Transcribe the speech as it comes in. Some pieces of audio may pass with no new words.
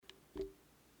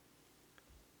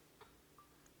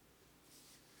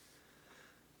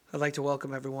I'd like to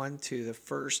welcome everyone to the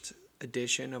first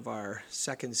edition of our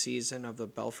second season of the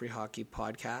Belfry Hockey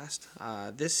Podcast.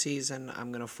 This season,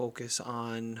 I'm going to focus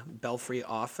on Belfry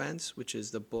Offense, which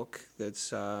is the book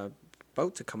that's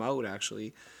about to come out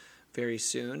actually very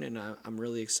soon, and I'm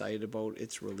really excited about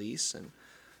its release. And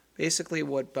basically,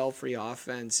 what Belfry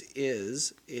Offense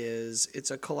is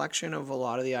it's a collection of a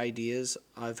lot of the ideas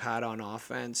I've had on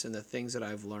offense and the things that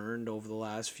I've learned over the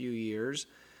last few years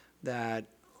that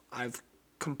I've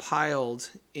compiled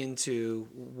into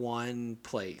one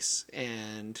place,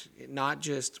 and not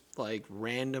just like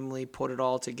randomly put it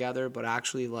all together, but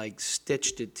actually like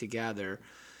stitched it together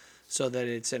so that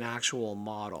it's an actual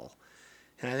model.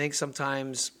 And I think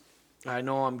sometimes, I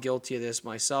know I'm guilty of this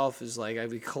myself, is like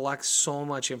we collect so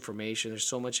much information. There's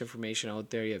so much information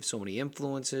out there. You have so many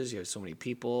influences. You have so many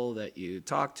people that you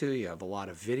talk to. You have a lot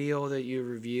of video that you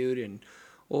reviewed. And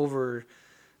over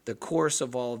the course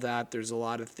of all of that, there's a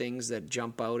lot of things that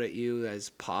jump out at you as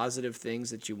positive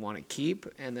things that you want to keep.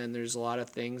 And then there's a lot of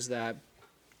things that,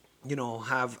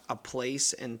 have a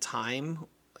place and time.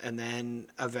 And then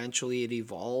eventually it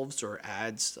evolves or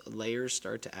adds, layers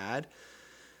start to add.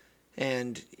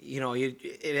 And,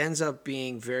 it ends up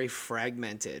being very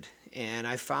fragmented. And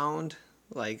I found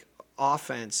like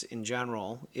offense in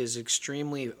general is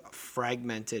extremely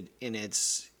fragmented in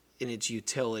its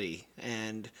utility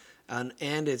and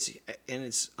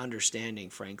its understanding,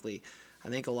 frankly. I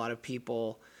think a lot of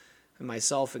people, and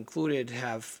myself included,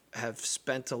 have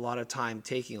spent a lot of time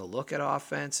taking a look at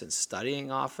offense and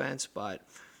studying offense, but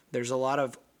there's a lot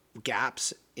of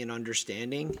gaps in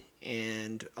understanding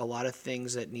and a lot of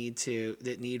things that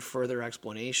need further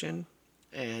explanation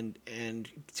and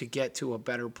to get to a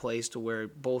better place to where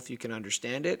both you can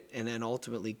understand it and then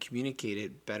ultimately communicate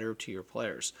it better to your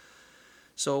players.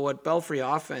 So what Belfry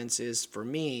Offense is for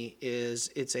me is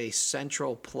it's a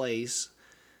central place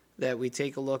that we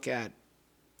take a look at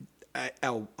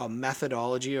a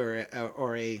methodology or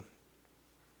a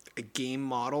game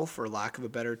model, for lack of a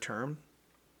better term,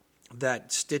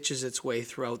 that stitches its way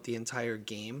throughout the entire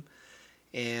game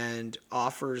and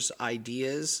offers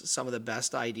ideas, some of the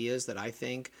best ideas that I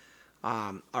think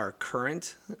are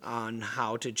current on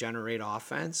how to generate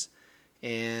offense.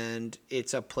 And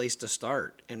it's a place to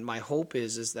start. And my hope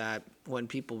is that when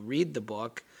people read the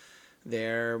book,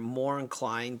 they're more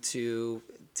inclined to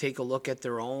take a look at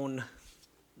their own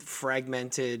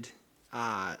fragmented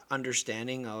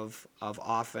understanding of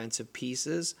offensive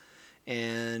pieces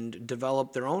and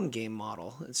develop their own game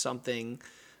model. It's something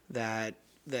that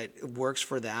works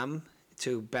for them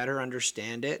to better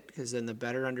understand it, because then the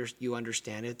better you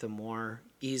understand it, the more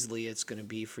easily it's going to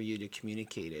be for you to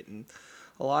communicate it. And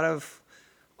a lot of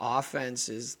offense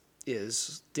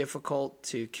is difficult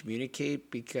to communicate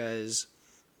because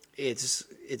it's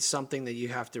something that you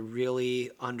have to really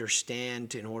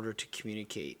understand in order to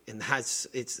communicate. And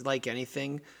it's like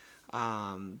anything.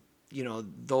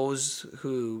 Those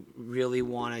who really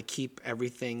want to keep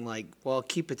everything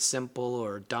keep it simple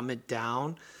or dumb it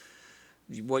down,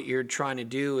 what you're trying to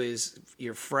do is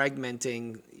you're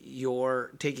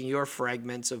taking your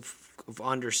fragments of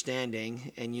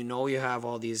understanding, and you have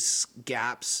all these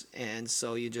gaps, and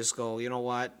so you just go, you know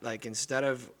what, like instead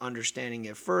of understanding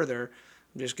it further,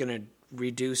 I'm just going to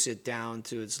reduce it down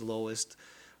to its lowest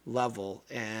level,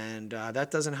 and that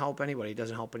doesn't help anybody. It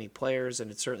doesn't help any players, and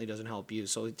it certainly doesn't help you.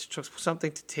 So it's just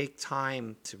something to take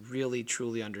time to really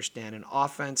truly understand. And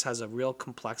offense has a real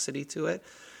complexity to it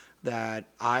that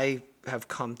I have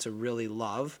come to really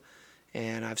love,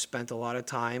 and I've spent a lot of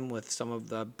time with some of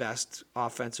the best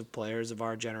offensive players of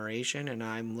our generation, and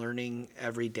I'm learning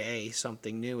every day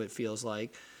something new, it feels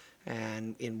like.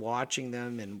 And in watching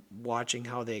them and watching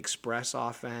how they express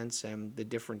offense and the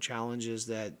different challenges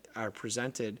that are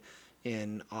presented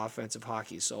in offensive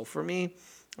hockey. So for me,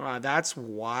 that's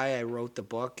why I wrote the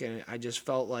book. And I just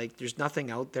felt like there's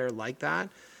nothing out there like that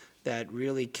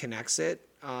really connects it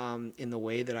in the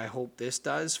way that I hope this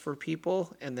does for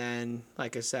people. And then,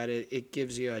 like I said, it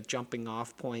gives you a jumping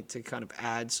off point to kind of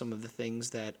add some of the things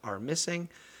that are missing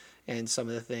and some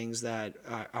of the things that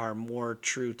are more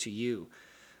true to you.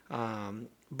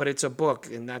 But it's a book,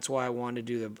 and that's why I wanted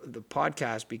to do the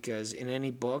podcast, because in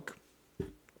any book,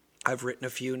 I've written a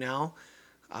few now,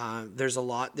 there's a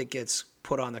lot that gets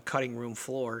put on the cutting room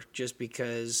floor just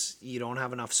because you don't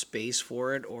have enough space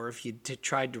for it, or if you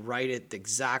tried to write it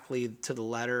exactly to the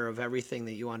letter of everything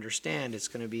that you understand, it's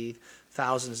going to be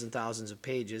thousands and thousands of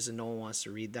pages, and no one wants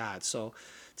to read that. So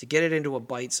to get it into a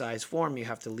bite-sized form, you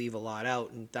have to leave a lot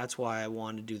out, and that's why I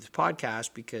wanted to do this podcast,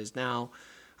 because now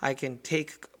I can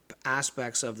take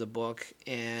aspects of the book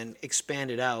and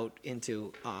expand it out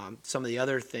into some of the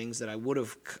other things that I would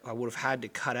have had to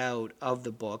cut out of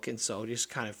the book, and so just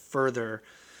kind of further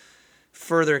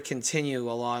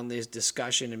continue along this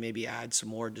discussion and maybe add some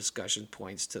more discussion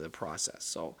points to the process.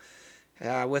 So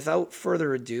without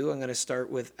further ado, I'm going to start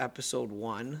with episode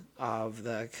 1 of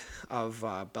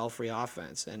Belfry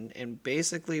Offense, and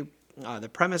basically the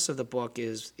premise of the book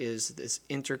is this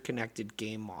interconnected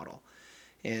game model.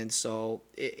 And so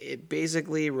it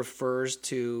basically refers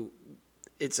to,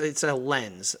 it's a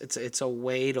lens, it's a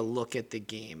way to look at the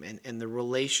game and the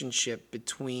relationship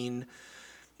between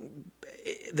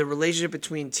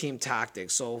team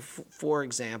tactics. So for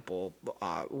example,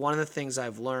 one of the things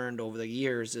I've learned over the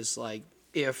years is like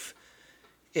if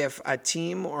a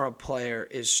team or a player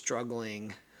is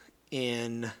struggling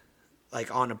in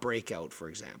like on a breakout, for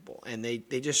example, and they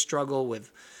just struggle with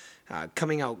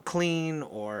coming out clean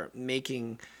or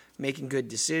making good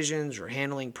decisions or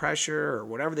handling pressure or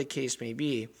whatever the case may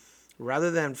be, rather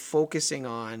than focusing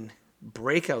on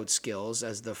breakout skills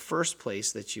as the first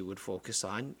place that you would focus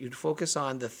on, you'd focus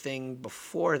on the thing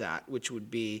before that, which would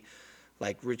be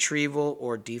like retrieval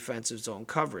or defensive zone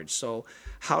coverage. So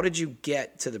how did you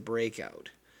get to the breakout?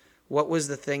 What was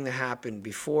the thing that happened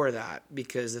before that?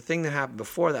 Because the thing that happened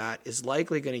before that is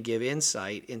likely going to give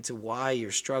insight into why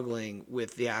you're struggling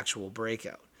with the actual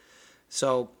breakout.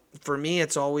 So for me,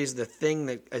 it's always the thing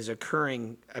that is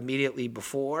occurring immediately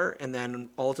before and then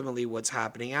ultimately what's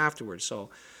happening afterwards. So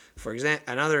for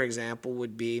example, another example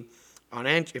would be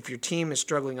if your team is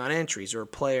struggling on entries, or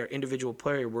individual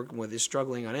player you're working with is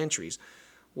struggling on entries.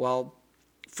 Well,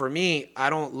 for me, I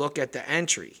don't look at the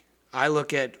entry. I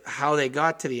look at how they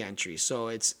got to the entry. So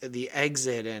it's the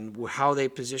exit and how they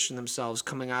position themselves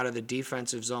coming out of the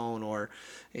defensive zone, or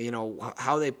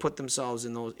how they put themselves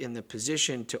in the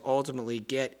position to ultimately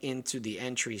get into the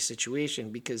entry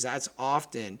situation, because that's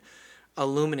often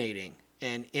illuminating.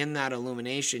 And in that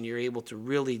illumination, you're able to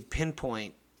really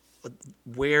pinpoint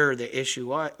where the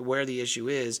issue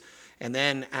is, and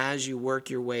then as you work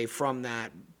your way from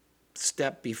that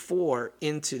step before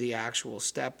into the actual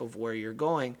step of where you're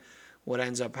going, what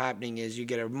ends up happening is you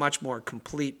get a much more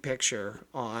complete picture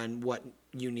on what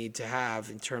you need to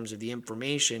have in terms of the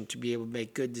information to be able to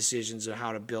make good decisions on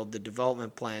how to build the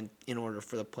development plan in order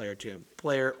for the players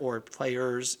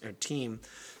or team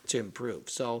to improve.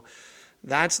 So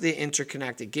that's the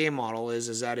interconnected game model,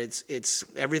 is that it's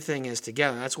everything is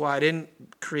together. That's why I didn't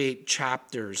create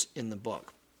chapters in the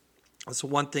book. That's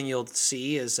one thing you'll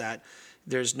see, is that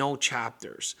there's no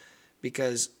chapters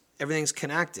because everything's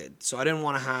connected. So I don't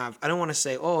want to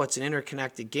say, oh, it's an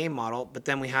interconnected game model, but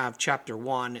then we have chapter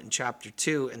 1 and chapter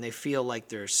 2 and they feel like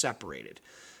they're separated.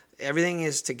 Everything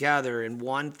is together, and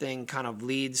one thing kind of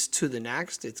leads to the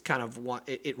next. It's kind of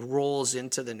it rolls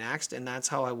into the next, and that's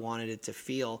how I wanted it to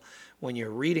feel when you're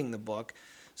reading the book.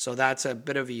 So that's a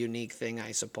bit of a unique thing,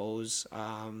 I suppose,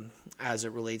 as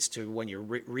it relates to when you're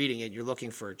reading it. You're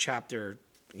looking for a chapter,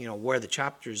 where the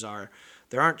chapters are.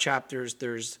 There aren't chapters.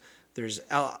 There's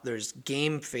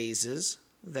game phases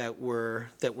that we're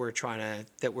trying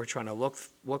to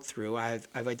look through. I've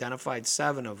identified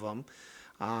 7 of them.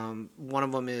 One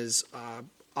of them is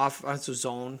offensive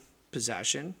zone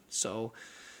possession. So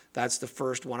that's the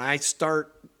first one. I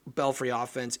start Belfry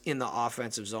offense in the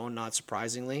offensive zone, not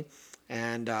surprisingly,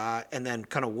 and then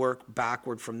kind of work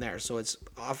backward from there. So it's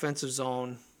offensive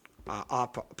zone,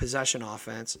 possession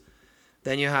offense.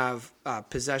 Then you have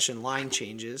possession line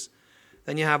changes.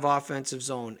 Then you have offensive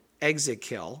zone exit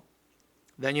kill.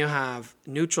 Then you have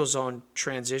neutral zone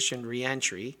transition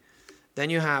reentry.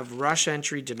 Then you have rush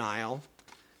entry denial.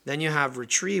 Then you have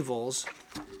retrievals,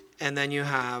 and then you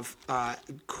have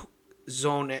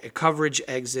zone coverage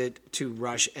exit to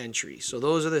rush entry. So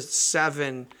those are the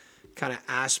 7 kind of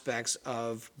aspects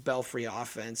of Belfry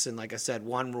offense, and like I said,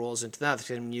 one rolls into that.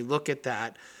 And when you look at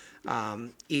that,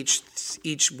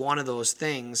 each one of those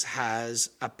things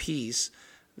has a piece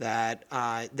that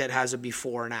has a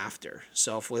before and after.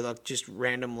 So if we look just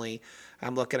randomly,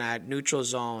 I'm looking at neutral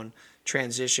zone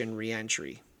transition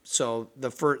reentry. So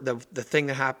the thing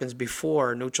that happens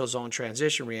before neutral zone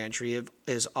transition reentry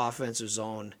is offensive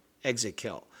zone exit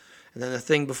kill. And then the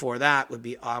thing before that would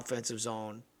be offensive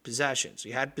zone possession. So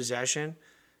you had possession,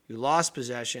 you lost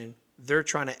possession, they're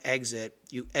trying to exit,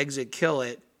 you exit kill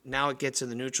it, now it gets in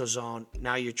the neutral zone,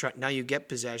 now you get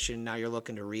possession, now you're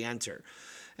looking to re-enter.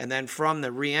 And then from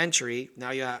the re-entry,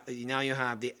 now you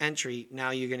have the entry,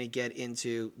 now you're going to get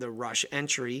into the rush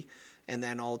entry, and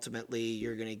then ultimately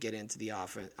you're going to get into the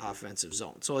offensive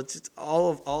zone. So it's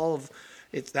all of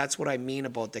it. That's what I mean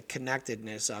about the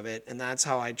connectedness of it, and that's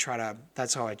how I tried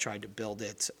to build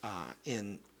it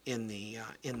in in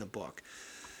the book.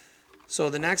 So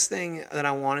the next thing that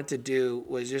I wanted to do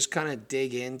was just kind of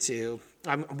dig into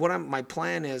my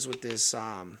plan is with this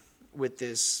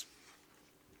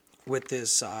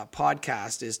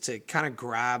podcast is to kind of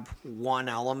grab one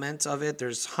element of it.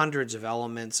 There's hundreds of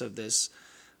elements of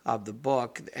the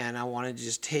book, and I wanted to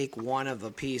just take one of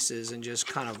the pieces and just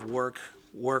kind of work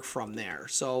from there.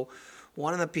 So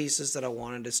one of the pieces that I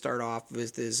wanted to start off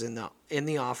with is in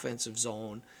the offensive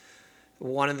zone.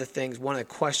 One of the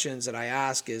questions that I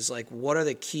ask is like, what are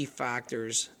the key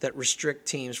factors that restrict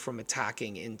teams from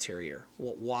attacking interior?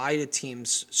 Why do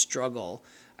teams struggle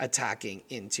attacking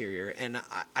interior? And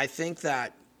I think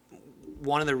that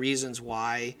one of the reasons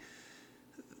why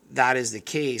that is the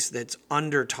case that's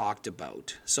under talked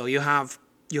about. So you have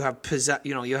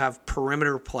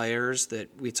perimeter players that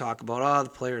we talk about. Oh, the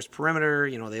player's perimeter,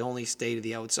 they only stay to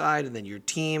the outside. And then your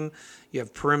team, you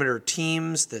have perimeter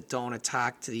teams that don't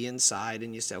attack to the inside.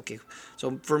 And you say, okay,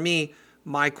 so for me,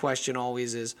 my question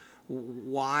always is,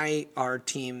 why do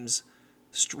teams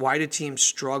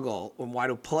struggle, or why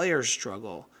do players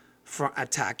struggle for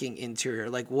attacking interior?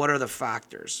 Like, what are the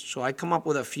factors? So I come up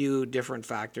with a few different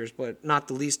factors, but not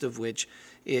the least of which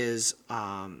is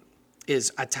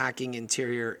attacking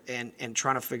interior and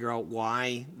trying to figure out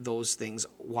why those things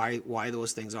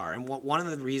are. And one of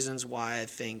the reasons why I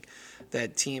think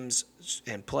that teams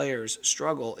and players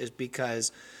struggle is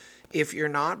because if you're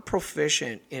not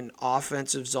proficient in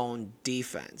offensive zone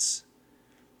defense,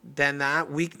 then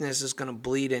that weakness is going to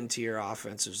bleed into your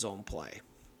offensive zone play.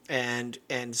 And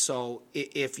so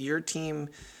if your team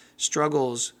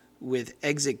struggles with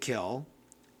exit kill,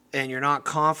 and you're not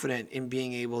confident in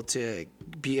being able to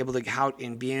get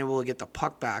the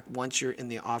puck back once you're in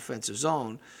the offensive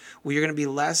zone, well, you're going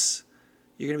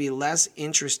to be less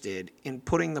interested in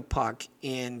putting the puck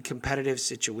in competitive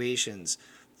situations.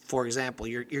 For example,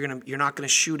 you're not going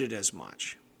to shoot it as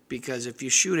much, because if you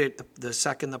shoot it, the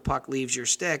second the puck leaves your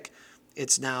stick,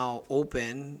 it's now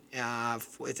open as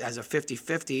a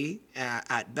 50-50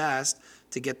 at best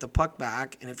to get the puck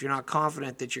back. And if you're not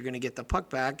confident that you're going to get the puck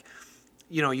back,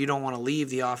 you don't want to leave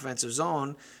the offensive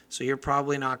zone, so you're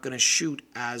probably not going to shoot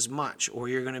as much, or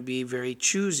you're going to be very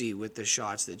choosy with the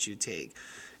shots that you take.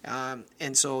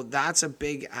 And so that's a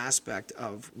big aspect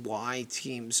of why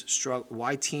teams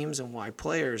and why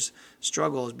players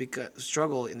struggle in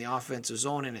the offensive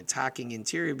zone and attacking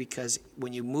interior, because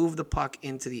when you move the puck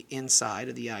into the inside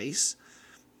of the ice,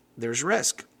 there's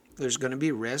risk. There's going to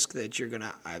be risk that you're going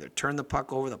to either turn the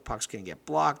puck over, the puck's going to get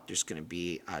blocked, there's going to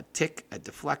be a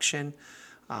deflection,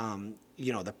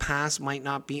 the pass might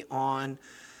not be on.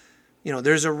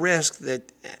 There's a risk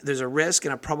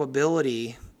and a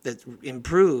probability that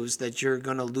improves that you're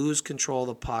going to lose control of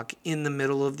the puck in the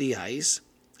middle of the ice,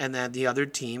 and that the other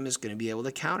team is going to be able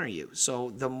to counter you.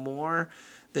 So the more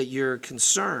that you're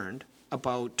concerned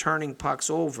about turning pucks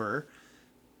over,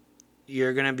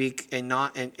 you're going to be and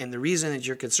the reason that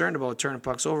you're concerned about turning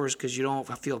pucks over is because you don't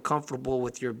feel comfortable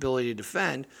with your ability to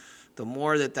defend. The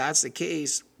more that that's the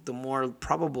case, the more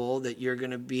probable that you're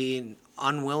going to be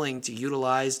unwilling to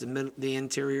utilize the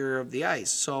interior of the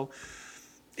ice. So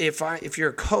if you're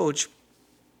a coach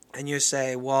and you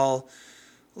say, well,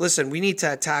 listen, we need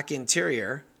to attack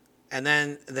interior, and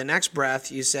then the next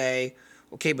breath you say,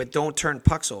 okay, but don't turn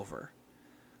pucks over.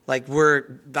 Like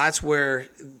that's where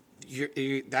you're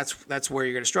going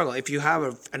to struggle. If you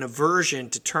have an aversion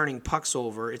to turning pucks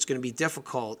over, it's going to be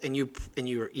difficult, and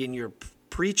you're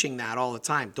preaching that all the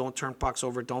time. Don't turn pucks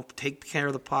over. Don't take care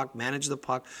of the puck. Manage the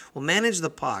puck. Well, manage the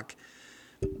puck,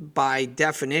 by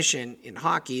definition in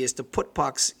hockey, is to put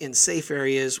pucks in safe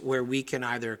areas where we can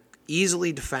either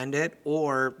easily defend it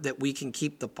or that we can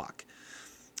keep the puck.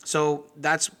 So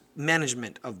that's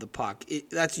management of the puck.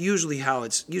 That's usually how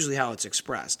it's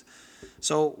expressed.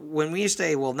 So when we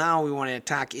say, well, now we want to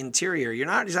attack interior, you're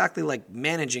not exactly like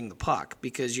managing the puck,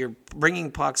 because you're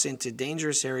bringing pucks into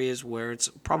dangerous areas where it's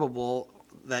probable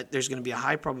that there's going to be a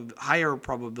higher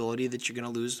probability that you're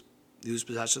going to lose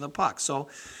possession of the puck. So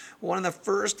one of the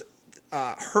first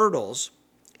hurdles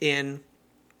in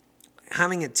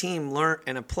having a team learn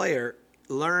and a player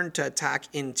learn to attack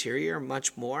interior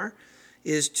much more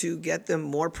is to get them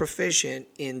more proficient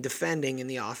in defending in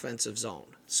the offensive zone.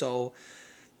 So,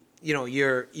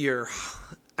 your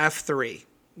F3,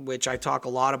 which I talk a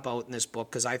lot about in this book,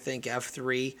 because I think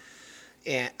F3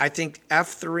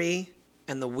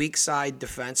 and the weak side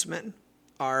defenseman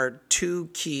are two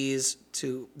keys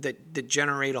that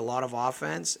generate a lot of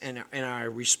offense and are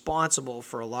responsible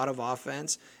for a lot of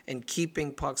offense and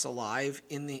keeping pucks alive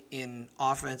in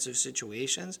offensive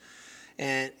situations.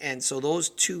 And so those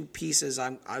two pieces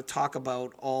I talk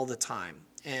about all the time.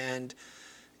 And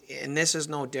and this is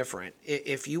no different.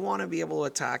 If you want to be able to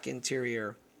attack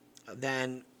interior,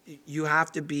 then you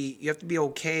have to be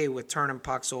okay with turning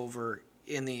pucks over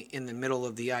in the middle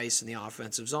of the ice in the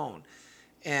offensive zone.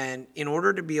 And in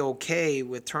order to be okay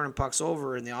with turning pucks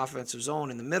over in the offensive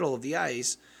zone in the middle of the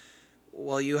ice,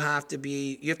 well, you have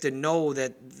to know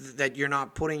that you're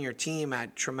not putting your team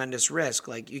at tremendous risk.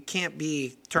 Like you can't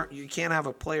have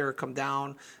a player come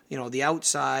down, the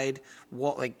outside,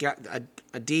 like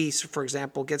a D, for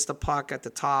example, gets the puck at the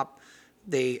top.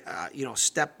 They,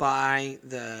 step by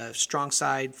the strong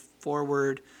side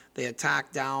forward. They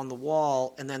attack down the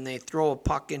wall, and then they throw a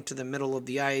puck into the middle of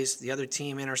the ice. The other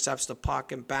team intercepts the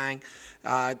puck, and bang,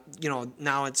 now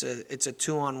it's a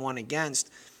 2-on-1 against.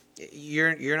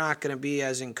 You're not going to be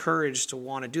as encouraged to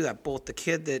want to do that. Both the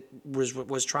kid that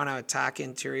was trying to attack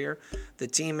interior, the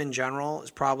team in general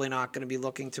is probably not going to be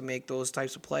looking to make those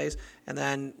types of plays. And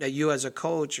then you as a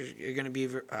coach, you're going to be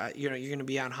you're going to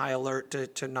be on high alert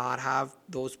to not have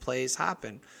those plays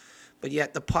happen. But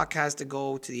yet the puck has to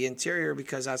go to the interior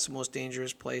because that's the most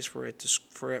dangerous place for it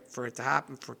to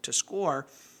happen, to score.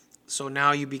 So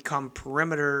now you become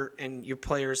perimeter and your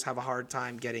players have a hard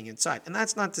time getting inside. And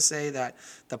that's not to say that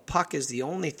the puck is the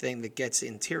only thing that gets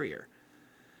interior.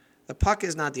 The puck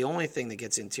is not the only thing that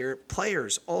gets interior.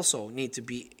 Players also need to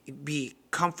be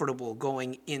comfortable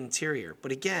going interior.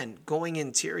 But again, going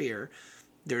interior,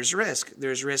 there's risk.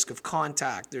 There's risk of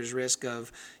contact. There's risk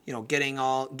of,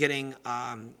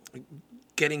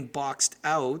 getting boxed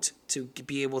out to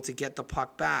be able to get the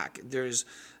puck back. There's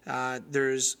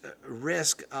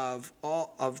risk of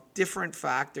different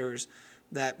factors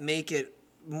that make it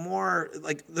more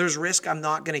like there's risk I'm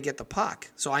not going to get the puck.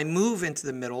 So I move into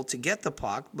the middle to get the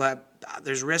puck, but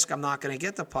there's risk I'm not going to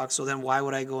get the puck. So then why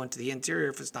would I go into the interior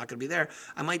if it's not going to be there?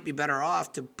 I might be better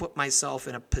off to put myself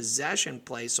in a possession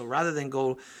play. So rather than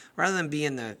be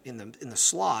in the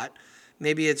slot,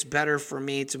 maybe it's better for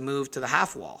me to move to the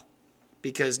half wall,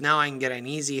 because now I can get an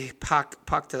easy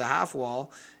puck to the half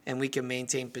wall and we can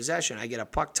maintain possession. I get a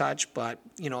puck touch, but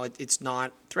it's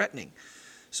not threatening.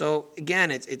 So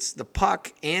again, it's the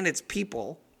puck and it's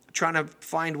people trying to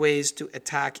find ways to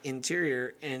attack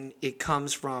interior, and it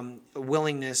comes from a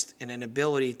willingness and an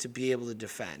ability to be able to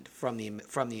defend from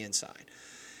the inside.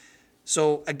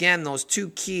 So again, those two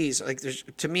keys,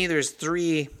 there's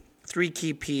three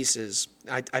key pieces.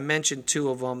 I mentioned two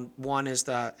of them. One is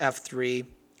the F3,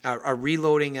 a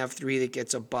reloading F3 that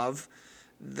gets above.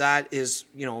 That is,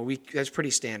 that's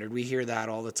pretty standard. We hear that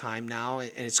all the time now,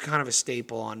 and it's kind of a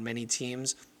staple on many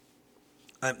teams.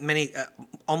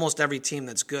 Almost every team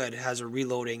that's good has a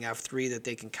reloading F3 that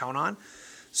they can count on.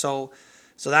 So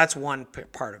that's one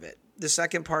part of it. The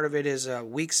second part of it is a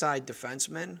weak side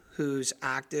defenseman who's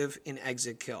active in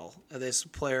exit kill. This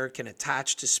player can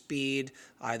attach to speed,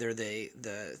 either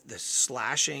the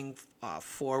slashing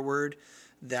forward,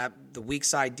 that the weak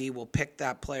side D will pick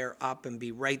that player up and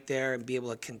be right there and be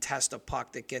able to contest a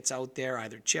puck that gets out there,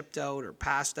 either chipped out or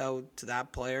passed out to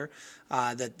that player,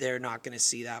 that they're not going to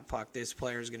see that puck. This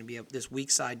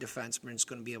weak side defenseman is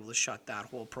going to be able to shut that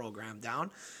whole program down.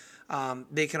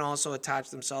 They can also attach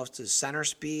themselves to center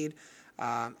speed,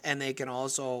 and they can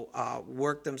also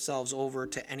work themselves over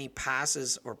to any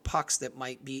passes or pucks that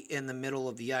might be in the middle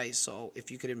of the ice. So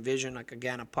if you could envision,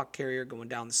 a puck carrier going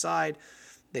down the side,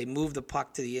 they move the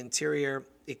puck to the interior.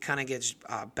 It kind of gets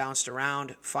bounced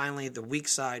around. Finally, their weak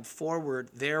side forward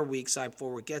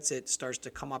gets it, starts to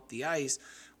come up the ice.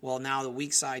 Well, now the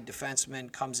weak side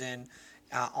defenseman comes in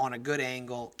on a good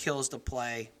angle, kills the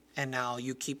play, and now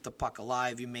you keep the puck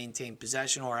alive. You maintain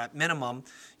possession, or at minimum,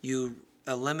 you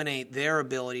eliminate their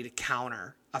ability to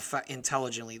counter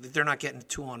intelligently. They're not getting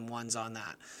 2-on-1s on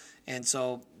that. And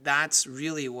so that's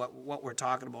really what we're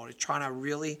talking about, is trying to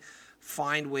really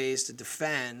find ways to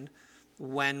defend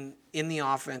when in the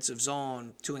offensive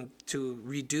zone to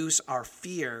reduce our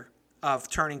fear of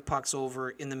turning pucks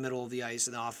over in the middle of the ice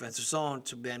in the offensive zone,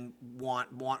 to then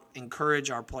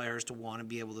encourage our players to want to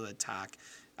be able to attack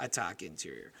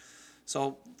interior.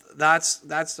 So that's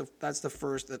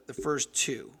the first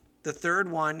two. The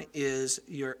third one is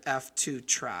your F2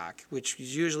 track, which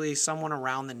is usually someone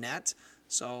around the net.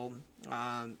 So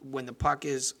when the puck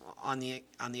is on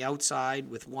the outside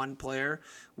with one player,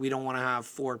 we don't want to have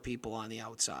four people on the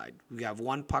outside. We have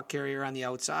one puck carrier on the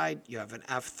outside. You have an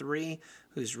F3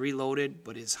 who's reloaded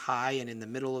but is high and in the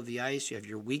middle of the ice. You have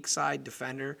your weak side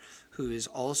defender who is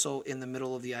also in the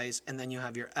middle of the ice. And then you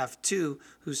have your F2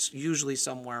 who's usually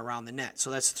somewhere around the net. So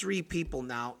that's three people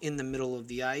now in the middle of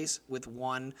the ice with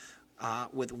one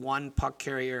puck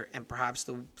carrier and perhaps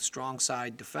the strong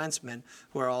side defenseman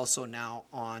who are also now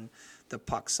on the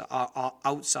pucks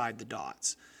outside the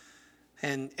dots.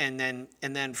 And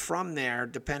then from there,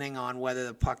 depending on whether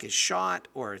the puck is shot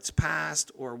or it's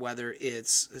passed or whether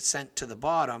it's sent to the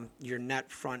bottom, your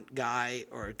net front guy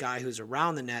or a guy who's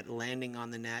around the net landing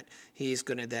on the net, he's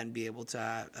going to then be able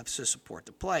to support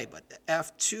the play. But the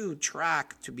F2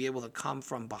 track to be able to come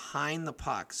from behind the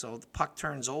puck, so the puck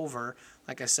turns over.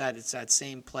 Like I said, it's that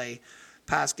same play.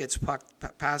 Pass gets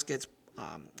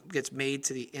made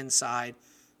to the inside.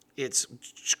 It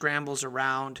scrambles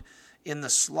around in the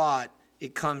slot.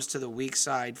 It comes to the weak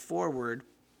side forward.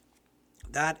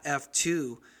 That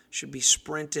F2 should be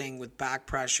sprinting with back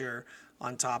pressure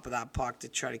on top of that puck to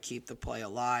try to keep the play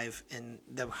alive. And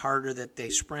the harder that they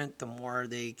sprint, the more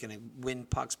they can win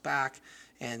pucks back,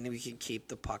 and we can keep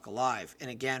the puck alive. And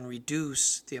again,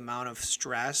 reduce the amount of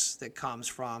stress that comes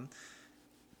from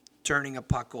turning a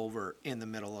puck over in the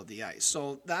middle of the ice.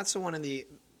 So that's one of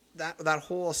that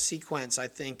whole sequence, I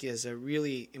think, is a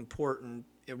really important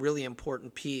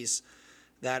piece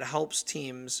that helps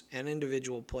teams and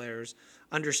individual players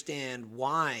understand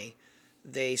why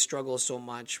they struggle so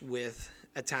much with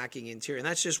attacking interior. And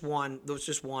that's just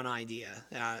one idea.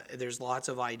 There's lots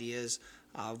of ideas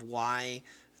of why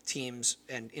teams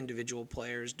and individual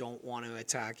players don't want to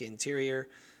attack interior.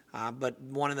 But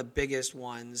one of the biggest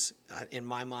ones in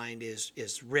my mind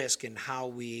is risk and how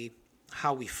we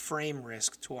frame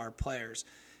risk to our players.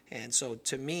 And so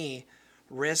to me,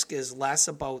 risk is less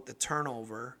about the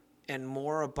turnover and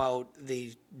more about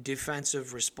the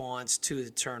defensive response to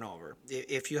the turnover.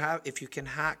 If you can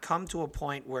come to a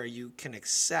point where you can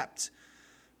accept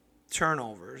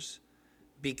turnovers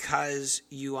because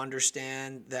you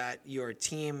understand that your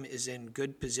team is in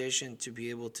good position to be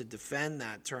able to defend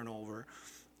that turnover,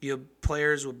 your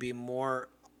players will be more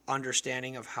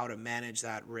understanding of how to manage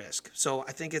that risk. So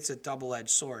I think it's a double-edged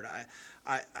sword.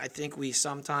 I think we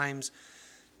sometimes,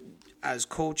 as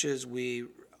coaches, we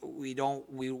don't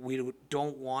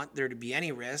want there to be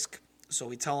any risk, so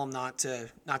we tell them not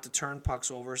to turn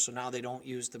pucks over, so now they don't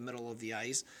use the middle of the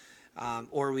ice,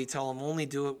 or we tell them only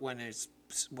do it when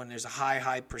there's a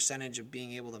high percentage of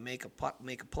being able to make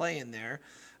a play in there.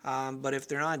 But if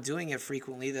they're not doing it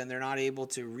frequently, then they're not able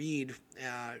to read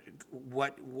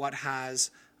what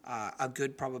has a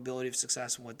good probability of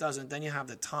success and what doesn't. Then you have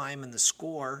the time and the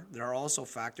score that are also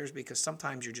factors, because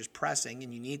sometimes you're just pressing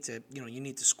and you need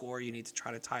to score, you need to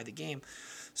try to tie the game.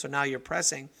 So now you're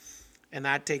pressing, and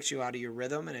that takes you out of your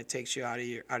rhythm, and it takes you out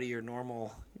of your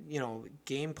normal,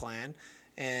 game plan,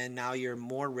 and now you're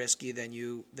more risky than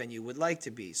you would like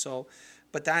to be. So,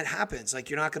 but that happens. Like,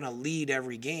 you're not going to lead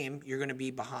every game. You're going to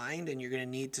be behind, and you're going to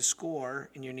need to score,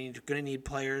 and you're going to need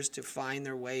players to find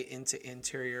their way into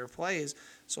interior plays.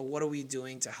 So what are we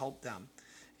doing to help them?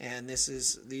 And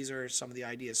these are some of the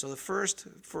ideas. So the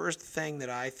first thing that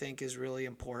I think is really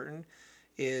important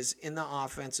is in the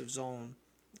offensive zone,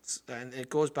 and it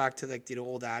goes back to like the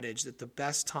old adage that the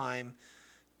best time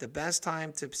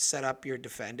to set up your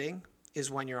defending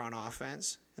is when you're on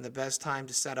offense, and the best time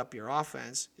to set up your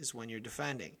offense is when you're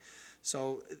defending.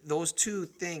 So those two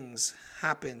things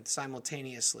happen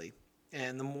simultaneously,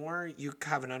 and the more you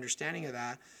have an understanding of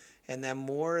that, and then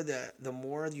the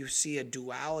more you see a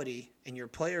duality, and your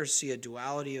players see a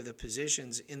duality of the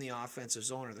positions in the offensive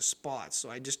zone, or the spots. So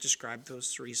I just described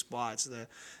those three spots: the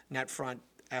net front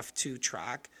F2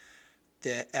 track,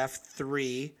 the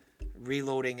F3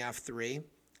 reloading F3,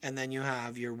 and then you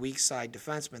have your weak side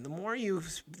defenseman.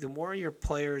 The more your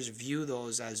players view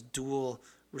those as dual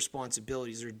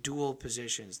responsibilities or dual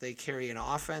positions, they carry an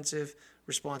offensive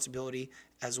responsibility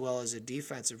as well as a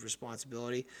defensive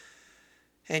responsibility,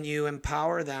 and you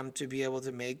empower them to be able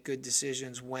to make good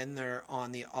decisions when they're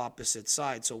on the opposite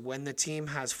side. So when the team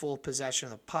has full possession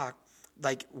of the puck,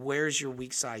 like, where's your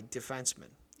weak side defenseman?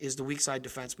 Is the weak side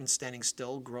defenseman standing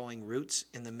still, growing roots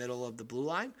in the middle of the blue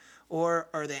line? Or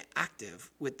are they active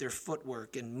with their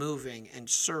footwork and moving and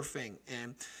surfing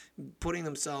and putting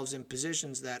themselves in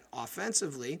positions that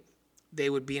offensively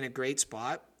they would be in a great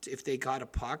spot? If they got a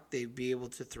puck, they'd be able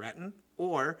to threaten.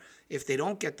 Or if they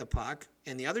don't get the puck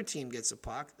and the other team gets a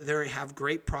puck, they have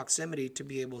great proximity to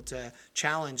be able to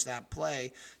challenge that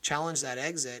play, challenge that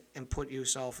exit, and put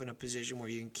yourself in a position where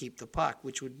you can keep the puck,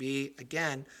 which would be,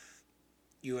 again,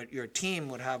 your team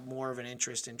would have more of an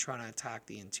interest in trying to attack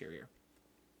the interior.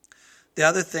 The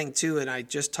other thing, too, and I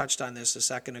just touched on this a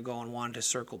second ago and wanted to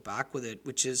circle back with it,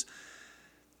 which is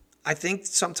I think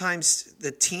sometimes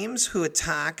the teams who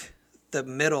attack the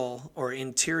middle or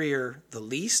interior the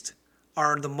least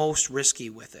are the most risky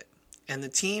with it. And the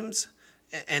teams,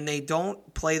 and they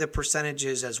don't play the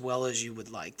percentages as well as you would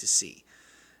like to see.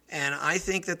 And I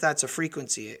think that that's a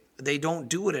frequency. They don't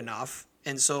do it enough,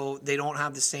 and so they don't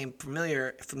have the same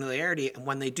familiarity. And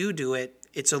when they do it,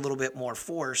 it's a little bit more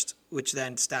forced, which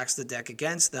then stacks the deck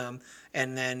against them,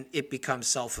 and then it becomes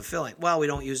self-fulfilling. Well, we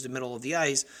don't use the middle of the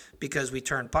ice because we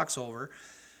turn pucks over,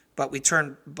 but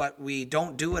we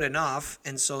don't do it enough,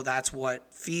 and so that's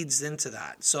what feeds into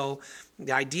that. So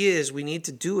the idea is we need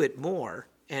to do it more,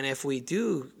 and if we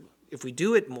do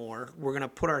it more, we're going to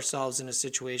put ourselves in a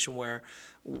situation where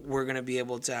we're going to be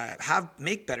able to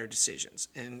make better decisions.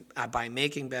 And by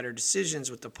making better decisions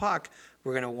with the puck,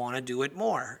 we're going to want to do it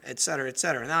more, et cetera, et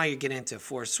cetera. Now you get into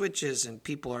forced switches and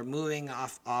people are moving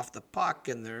off the puck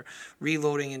and they're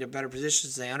reloading into better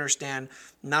positions. They understand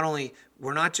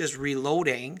we're not just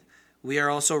reloading, we are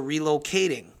also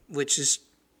relocating, which is,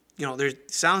 there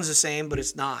sounds the same, but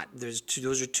it's not.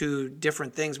 Those are two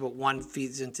different things, but one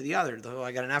feeds into the other. Though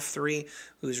I got an F3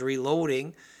 who's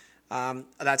reloading.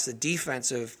 That's the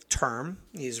defensive term.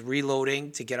 He's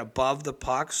reloading to get above the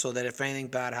puck so that if anything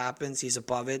bad happens, he's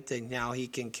above it, and now he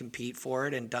can compete for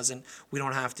it and we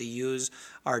don't have to use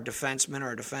our defensemen.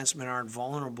 Our defensemen aren't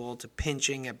vulnerable to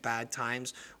pinching at bad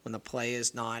times when the play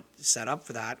is not set up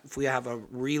for that. If we have a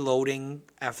reloading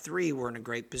F3, we're in a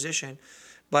great position.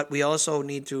 But we also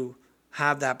need to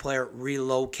have that player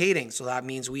relocating. So that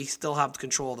means we still have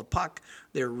control of the puck.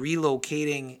 They're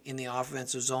relocating in the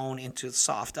offensive zone into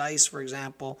soft ice, for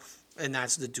example, and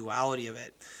that's the duality of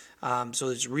it. So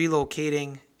it's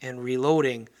relocating and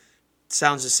reloading.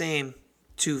 Sounds the same,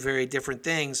 two very different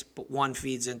things, but one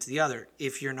feeds into the other.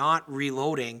 If you're not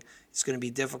reloading, it's going to be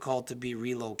difficult to be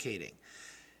relocating.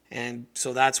 And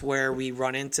so that's where we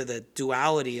run into the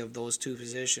duality of those two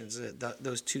positions,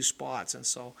 those two spots. And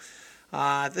so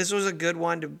this was a good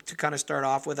one to kind of start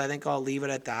off with. I think I'll leave it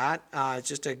at that. It's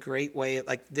just a great way,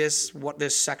 like this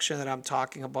section that I'm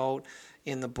talking about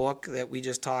in the book that we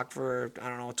just talked for,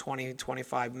 20,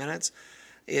 25 minutes.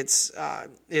 It's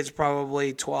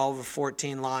probably 12 or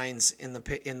 14 lines in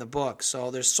the book.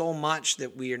 So there's so much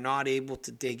that we are not able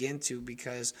to dig into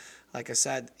because, like I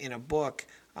said, in a book,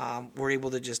 we're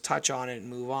able to just touch on it and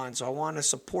move on. So I want to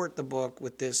support the book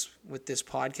with this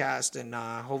podcast, and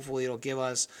hopefully it'll give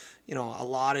us, a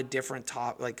lot of different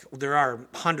there are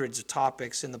hundreds of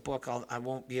topics in the book. I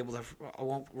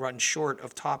won't run short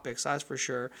of topics, that's for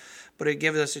sure, but it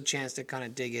gives us a chance to kind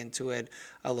of dig into it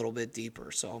a little bit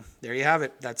deeper. So there you have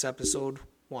it. That's episode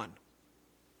 1.